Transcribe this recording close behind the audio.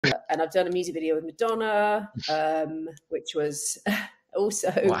And I've done a music video with Madonna, which was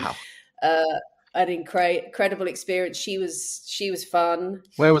also an incredible experience. She was fun.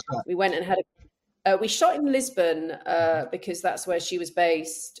 Where was that? We went and we shot in Lisbon because that's where she was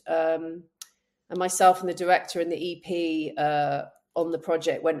based. And myself and the director and the EP on the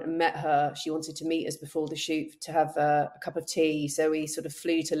project went and met her. She wanted to meet us before the shoot to have a cup of tea. So we sort of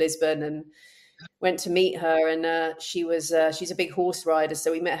flew to Lisbon and went to meet her. And she's a big horse rider.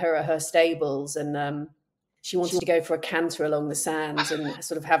 So we met her at her stables, and she wanted to go for a canter along the sands and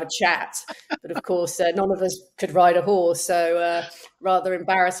sort of have a chat. But of course, none of us could ride a horse. So rather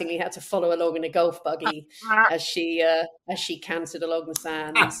embarrassingly, had to follow along in a golf buggy as she cantered along the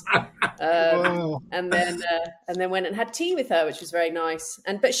sands. And then went and had tea with her, which was very nice.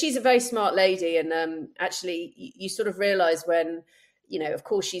 But she's a very smart lady. And actually, you sort of realize when, of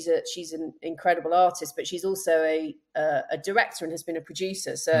course, she's an incredible artist, but she's also a director and has been a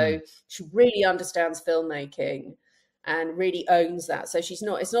producer. So she really understands filmmaking and really owns that. So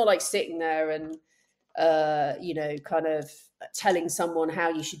it's not like sitting there and, kind of telling someone how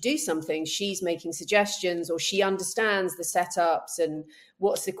you should do something. She's making suggestions, or she understands the setups and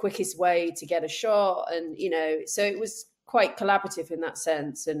what's the quickest way to get a shot. And, so it was quite collaborative in that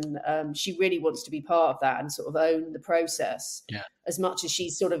sense. And she really wants to be part of that and sort of own the process as much as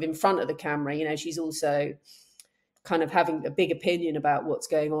she's sort of in front of the camera. She's also kind of having a big opinion about what's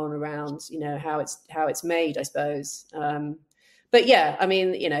going on around, how it's made, I suppose. But yeah, I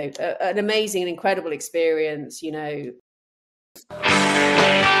mean, an amazing and incredible experience,